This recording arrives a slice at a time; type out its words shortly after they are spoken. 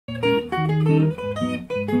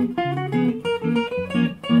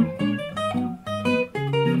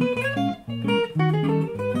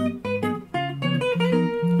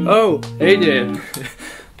Oh, hey there!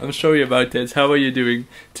 I'm sorry about that, how are you doing?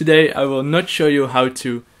 Today I will not show you how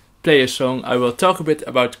to play a song, I will talk a bit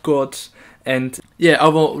about chords, and yeah, I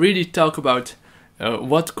will really talk about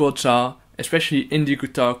what chords are, especially indie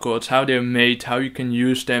guitar chords, how they're made, how you can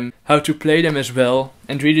use them, how to play them as well,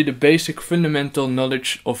 and really the basic fundamental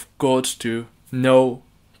knowledge of chords to know,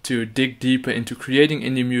 to dig deeper into creating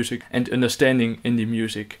indie music and understanding indie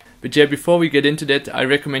music. But yeah, before we get into that, I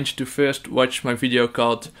recommend you to first watch my video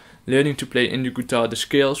called Learning to Play Indie Guitar, the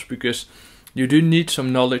Scales, because you do need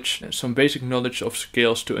some knowledge, some basic knowledge of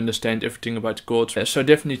scales to understand everything about chords. So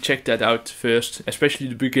definitely check that out first, especially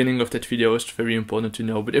the beginning of that video is very important to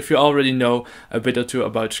know. But if you already know a bit or two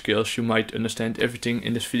about scales, you might understand everything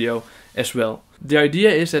in this video as well. The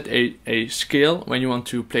idea is that a scale, when you want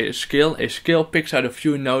to play a scale picks out a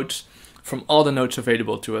few notes from all the notes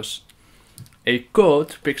available to us. A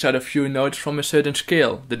chord picks out a few notes from a certain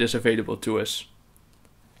scale that is available to us.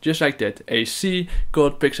 Just like that. A C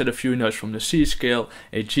chord picks out a few notes from the C scale,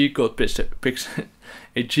 a G chord picks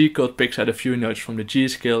out a few notes from the G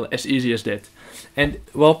scale, as easy as that. And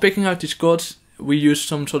while picking out these chords, we use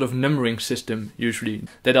some sort of numbering system usually.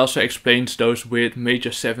 That also explains those weird major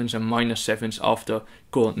 7s and minor 7s after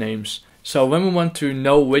chord names. So when we want to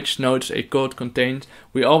know which notes a chord contains,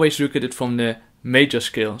 we always look at it from the major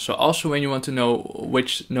scale. So also when you want to know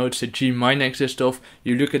which notes the G minor consists of,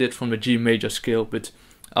 you look at it from the G major scale, but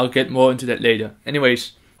I'll get more into that later.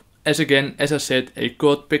 Anyways, as I said, a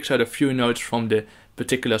chord picks out a few notes from the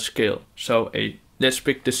particular scale. So let's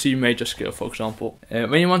pick the C major scale, for example.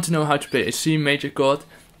 When you want to know how to play a C major chord,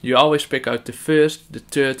 you always pick out the first, the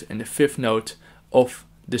third and the fifth note of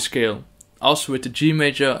the scale. Also with the G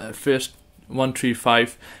major, first 1, 3,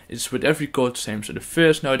 5, it's with every chord the same. So the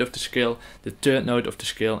first note of the scale, the third note of the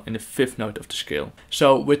scale and the fifth note of the scale.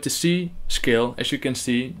 So with the C scale, as you can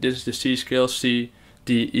see, this is the C scale, C,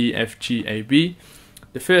 D, E, F, G, A, B.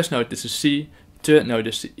 The first note is the C, third note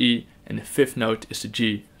is the E, and the fifth note is the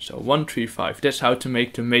G. So 1, 3, 5. That's how to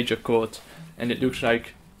make the major chord. And it looks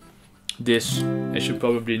like this, as you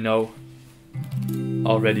probably know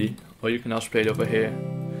already. Or you can also play it over here.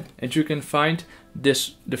 And you can find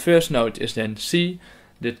this, the first note is then C,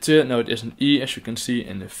 the third note is an E, as you can see,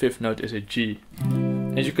 and the fifth note is a G.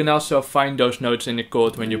 And you can also find those notes in the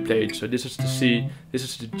chord when you play it. So this is the C, this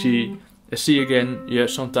is the G, a C again, you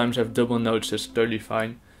sometimes have double notes, that's totally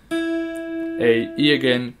fine. A E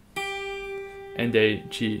again, and a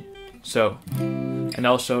G. So, and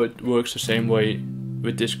also it works the same way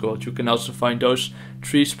with this chord. You can also find those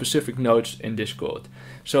 3 specific notes in this chord.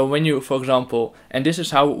 So when you, for example, and this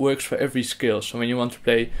is how it works for every scale. So when you want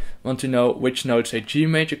to know which notes a G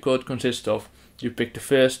major chord consists of, you pick the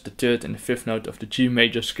first, the third and the fifth note of the G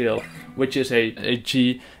major scale, which is a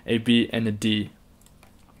G, a B and a D.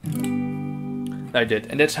 Like that,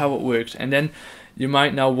 and that's how it works. And then you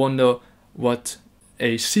might now wonder what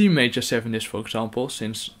a C major 7 is, for example,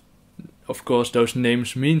 since of course those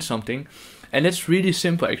names mean something. And it's really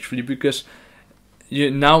simple actually, because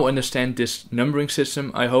you now understand this numbering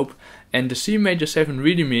system, I hope. And the C major 7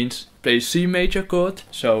 really means play C major chord,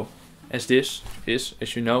 so as this is,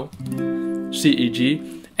 as you know, C, E,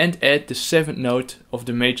 G, and add the 7th note of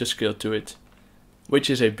the major scale to it, which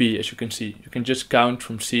is a B, as you can see. You can just count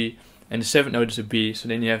from C, and the 7th note is a B, so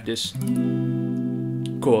then you have this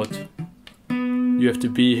chord. You have the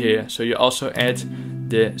B here, so you also add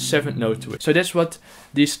the 7th note to it. So that's what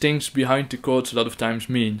these things behind the chords a lot of times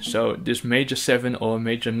mean. So this major 7 or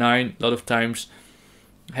major 9 a lot of times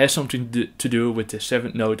has something to do with the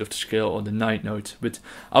 7th note of the scale or the 9th note, but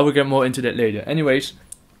I will get more into that later. Anyways,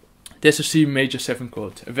 there's a C major 7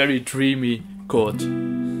 chord, a very dreamy chord.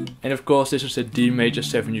 And of course this is a D major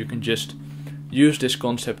 7, you can just use this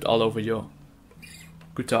concept all over your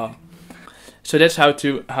guitar. So that's how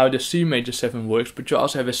the C major 7 works, but you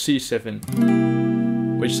also have a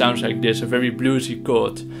C7, which sounds like this, a very bluesy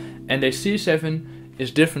chord. And a C7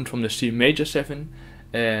 is different from the C major 7,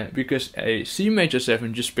 because a C major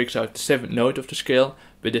 7 just picks out the 7th note of the scale,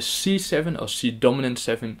 but a C7 or C dominant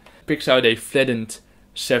 7 picks out a flattened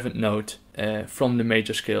 7th note from the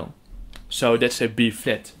major scale. So that's a B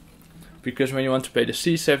flat. Because when you want to play the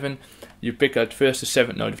C7, you pick out first the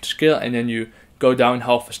 7th note of the scale and then you go down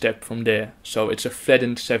half a step from there. So it's a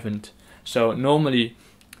flattened 7th. So normally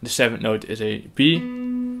the 7th note is a B,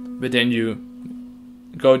 but then you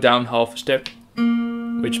go down half a step,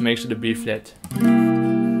 which makes it a B flat,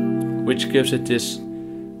 which gives it this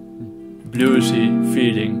bluesy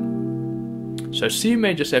feeling. So C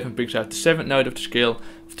major 7 picks out the 7th note of the scale,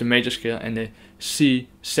 of the major scale, and the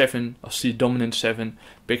C7 or C dominant 7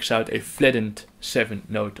 picks out a flattened 7th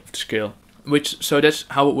note of the scale. So that's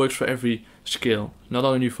how it works for every scale, not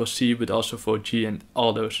only for C but also for G and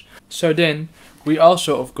all those. So then we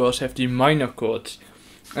also of course have the minor chords.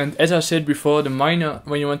 And as I said before, the minor,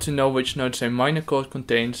 when you want to know which notes a minor chord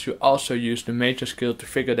contains, you also use the major scale to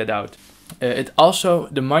figure that out.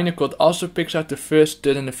 The minor chord also picks out the 1st,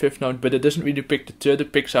 3rd and the 5th note, but it doesn't really pick the 3rd,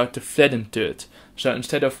 it picks out the flattened 3rd. So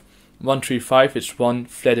instead of 1, 3, 5, it's 1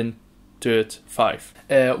 flattened 3rd, 5.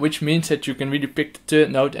 Which means that you can really pick the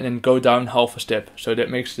 3rd note and then go down half a step. So that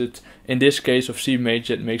makes it, in this case of C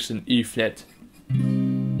major, it makes it an E flat.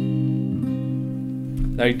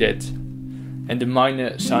 Like that. And the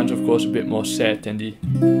minor sounds of course a bit more sad than the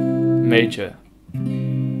major.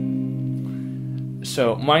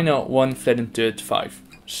 So minor 1 flattened 3rd, 5.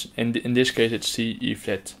 And in this case it's C, E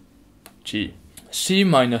flat, G. C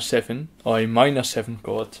minor 7 or a minor 7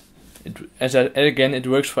 chord. Again, it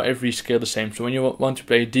works for every scale the same. So when you want to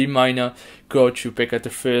play D minor chord, you pick out the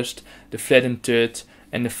 1st, the flattened 3rd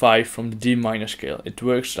and the 5 from the D minor scale. It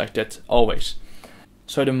works like that always.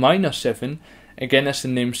 So the minor 7, again as the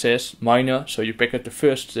name says, minor, so you pick out the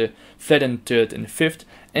 1st, the flattened 3rd and the 5th,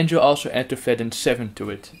 and you also add the flattened 7 to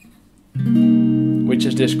it, which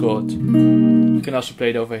is this chord. You can also play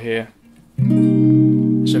it over here.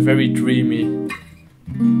 It's a very dreamy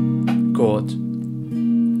chord.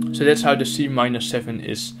 So that's how the C minor 7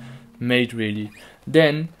 is made really.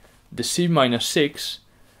 Then the C minor 6,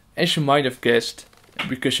 as you might have guessed,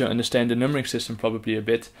 because you understand the numbering system probably a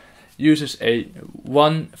bit, uses a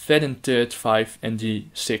 1 flattened 3rd, 5 and the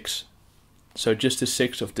 6. So just the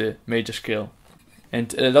 6 of the major scale.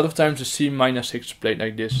 And a lot of times the C minor 6 is played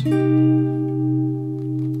like this.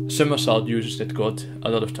 Somersault uses that chord a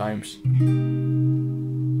lot of times.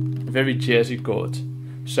 A very jazzy chord.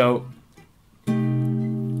 So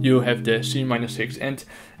you have the C minor 6, and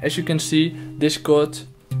as you can see, this chord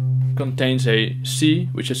contains a C,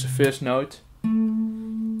 which is the 1st note,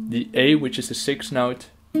 the A, which is the 6th note,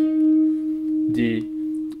 the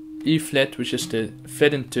E flat, which is the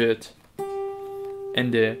flattened 3rd,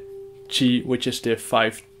 and the G, which is the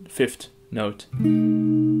 5th note.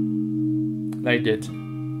 Like that.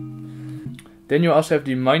 Then you also have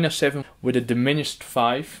the minor 7 with a diminished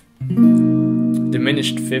 5,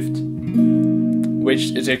 diminished 5th,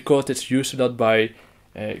 which is a chord that's used a lot by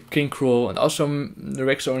King Cruel and also the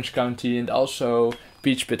Rex Orange County and also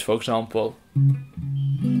Peach Pit, for example.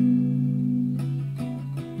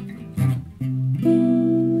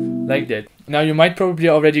 Like that. Now you might probably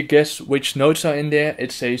already guess which notes are in there.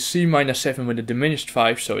 It's a C minor 7 with a diminished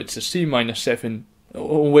 5, so it's a C minor 7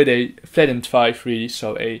 with a flattened 5 really,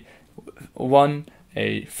 so a 1,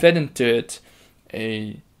 a flattened 3rd,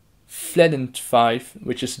 a flattened 5,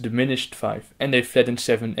 which is a diminished 5, and a flattened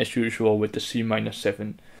 7 as usual with the C minor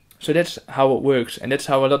 7. So that's how it works, and that's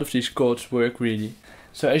how a lot of these chords work really.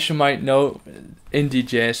 So as you might know, indie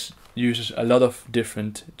jazz uses a lot of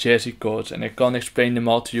different jazzy chords, and I can't explain them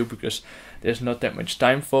all to you because there's not that much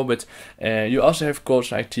time for, but you also have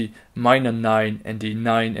chords like the minor 9 and the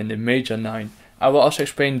 9 and the major 9. I will also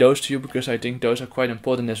explain those to you because I think those are quite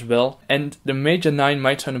important as well. And the major 9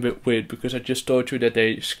 might sound a bit weird because I just told you that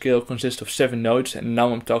a scale consists of 7 notes, and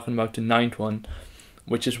now I'm talking about the 9th one,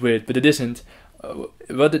 which is weird, but it isn't.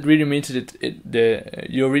 What it really means is that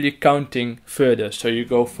you're really counting further. So you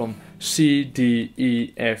go from C, D,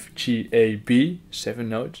 E, F, G, A, B, 7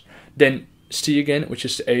 notes, then C again, which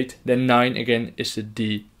is the 8, then 9 again is the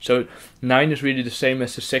D. So 9 is really the same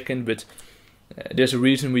as the 2nd, but there's a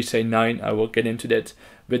reason we say 9, I will get into that,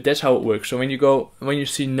 but that's how it works. So when you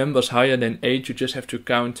see numbers higher than 8, you just have to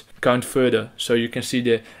count further. So you can see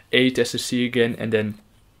the 8 as the C again, and then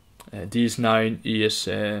D is 9, E is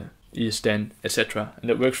 10, etc. And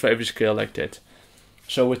that works for every scale like that.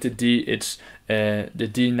 So with the D, it's the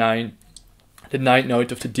D9, the 9th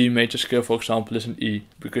note of the D major scale, for example, is an E,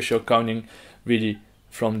 because you're counting really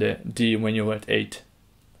from the D when you're at 8.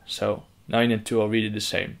 So 9 and 2 are really the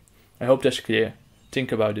same. I hope that's clear.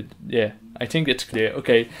 Think about it. Yeah, I think it's clear.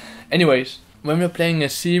 Okay. Anyways, when we're playing a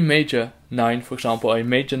C major 9, for example, a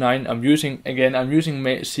major 9, I'm using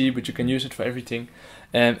C, but you can use it for everything.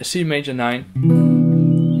 A C major 9,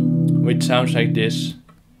 which sounds like this.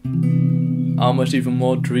 Almost even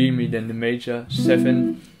more dreamy than the major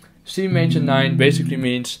 7. C major 9 basically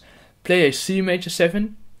means play a C major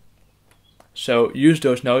 7. So use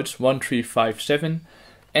those notes 1, 3, 5, 7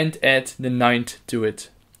 and add the 9th to it,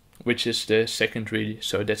 which is the 2nd really,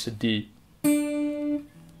 so that's a D. A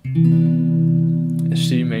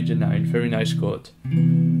C major 9, very nice chord.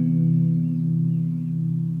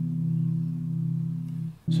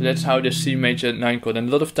 So that's how the C major 9 chord. And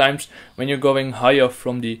a lot of times when you're going higher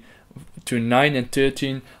from the to 9 and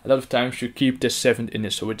 13, a lot of times you keep the 7th in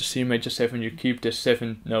it. So with the C major 7 you keep the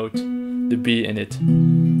 7th note, the B in it.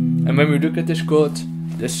 And when we look at this chord,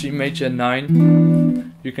 the C major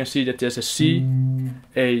 9, you can see that there's a C,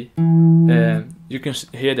 you can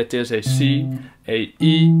hear that there's a C, a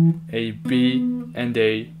E, a B and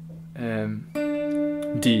a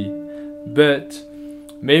D. But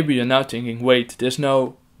maybe you're now thinking, wait, there's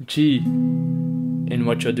no G in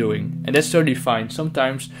what you're doing, and that's totally fine.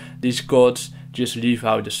 Sometimes these chords just leave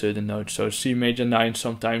out a certain note. So C major 9,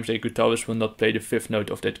 sometimes a guitarist will not play the 5th note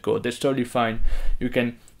of that chord. That's totally fine. You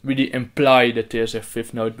can really imply that there's a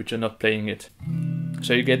 5th note, but you're not playing it.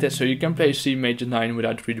 So you get that. So you can play C major 9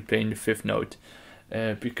 without really playing the 5th note,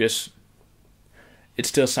 because it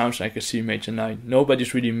still sounds like a C major 9.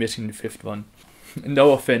 Nobody's really missing the 5th one.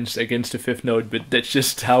 No offense against the 5th note, but that's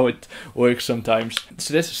just how it works sometimes.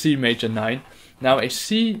 So that's a C major 9. Now a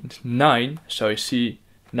C9, so a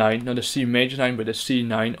C9, not a C major 9, but a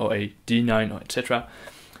C9 or a D9 or etc.,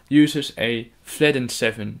 uses a flattened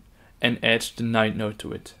 7 and adds the 9th note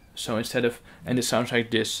to it. So instead of, and it sounds like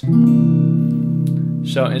this.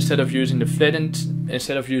 So instead of using the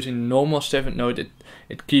normal 7th note,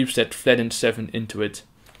 it keeps that flattened 7 into it.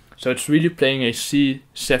 So it's really playing a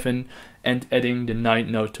C7 and adding the 9th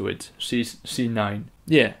note to it, C9.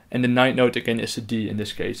 Yeah, and the 9th note again is a D in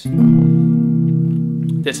this case.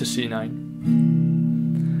 That's a C9.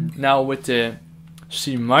 Now with the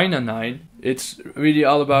C minor 9, it's really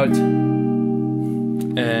all about,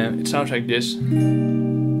 it sounds like this.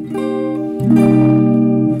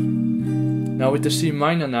 Now with the C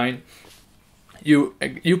minor 9, you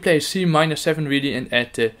play C minor 7 really and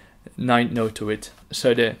add the 9th note to it.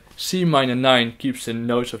 So the C minor 9 keeps the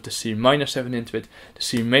notes of the C minor 7 into it, the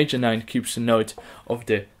C major 9 keeps the note of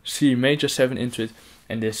the C major 7 into it,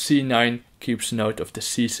 and the C9 keeps the note of the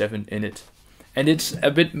C7 in it. And it's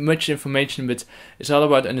a bit much information, but it's all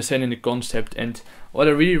about understanding the concept. And what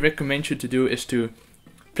I really recommend you to do is to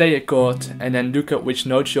play a chord and then look at which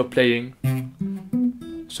notes you're playing,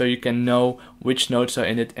 so you can know which notes are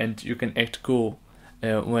in it and you can act cool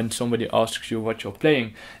when somebody asks you what you're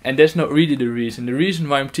playing. And that's not really the reason. The reason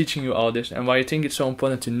why I'm teaching you all this and why I think it's so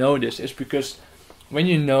important to know this is because when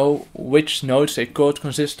you know which notes a chord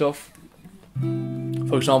consists of,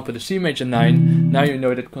 for example the C major 9, now you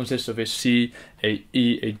know that consists of a C, a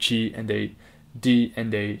E, a G and a D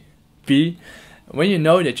and a B. When you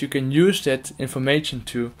know that, you can use that information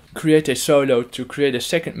to create a solo, to create a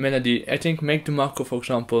second melody. I think Make DeMarco, for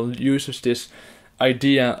example, uses this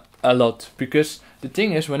idea a lot, because the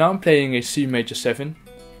thing is, when I'm playing a C major 7,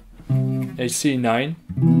 a C9,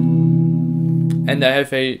 and I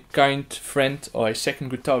have a kind friend or a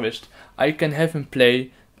second guitarist, I can have him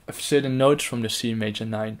play certain notes from the C major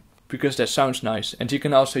 9, because that sounds nice. And he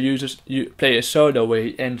can also play a solo where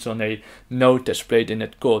he ends on a note that's played in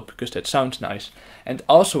that chord, because that sounds nice. And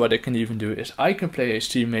also what I can even do is I can play a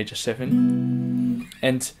C major 7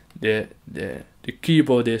 and the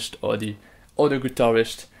keyboardist or the other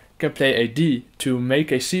guitarist can play a D to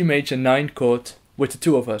make a C major 9 chord with the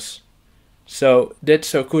two of us. So that's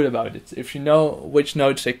so cool about it. If you know which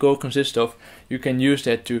notes a chord consists of, you can use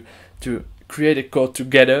that to create a chord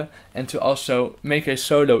together and to also make a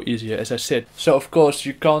solo easier, as I said. So of course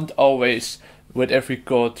you can't always with every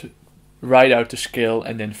chord write out the scale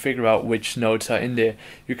and then figure out which notes are in there.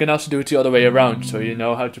 You can also do it the other way around, so you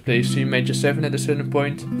know how to play C major 7 at a certain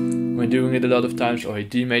point when doing it a lot of times, or a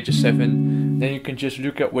D major 7. Then you can just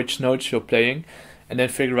look at which notes you're playing and then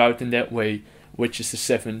figure out in that way which is the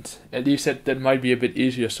 7th. At least that might be a bit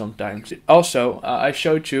easier sometimes. Also, I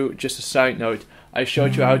showed you, just a side note, I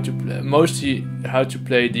showed you how to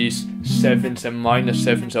play these 7s and minor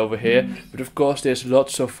 7s over here, but of course there's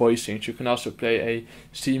lots of voicings. You can also play a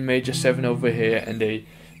C major 7 over here and a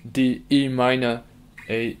E minor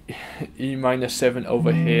 7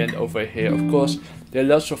 over here and over here. Of course there are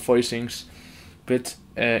lots of voicings, but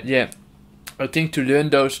yeah, I think to learn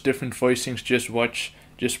those different voicings,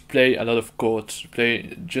 just play a lot of chords.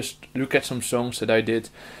 Just look at some songs that I did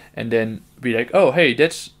and then be like, oh hey,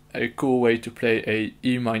 that's a cool way to play a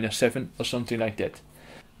E minor 7 or something like that.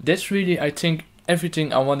 That's really, I think,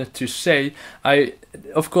 everything I wanted to say.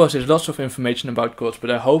 Of course there's lots of information about chords,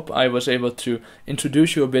 but I hope I was able to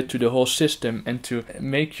introduce you a bit to the whole system and to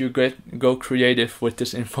make you go creative with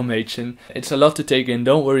this information. It's a lot to take in,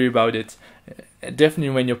 don't worry about it. Definitely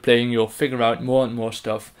when you're playing you'll figure out more and more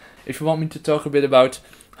stuff. If you want me to talk a bit about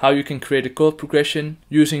how you can create a chord progression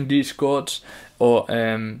using these chords, or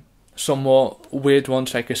some more weird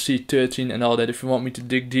ones like a C13 and all that, if you want me to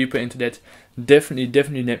dig deeper into that,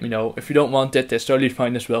 definitely let me know. If you don't want that, that's totally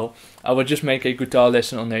fine as well. I will just make a guitar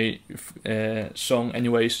lesson on a song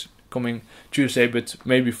anyways coming Tuesday, but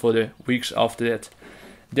maybe for the weeks after that.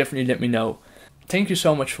 Definitely let me know. Thank you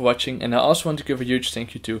so much for watching, and I also want to give a huge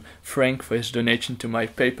thank you to Frank for his donation to my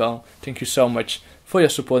PayPal. Thank you so much for your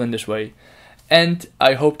support in this way. And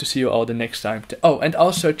I hope to see you all the next time. Oh, and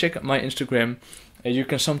also check out my Instagram. You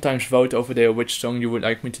can sometimes vote over there which song you would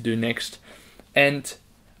like me to do next. And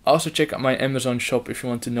also check out my Amazon shop if you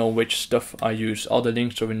want to know which stuff I use. All the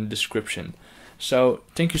links are in the description. So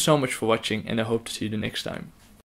thank you so much for watching, and I hope to see you the next time.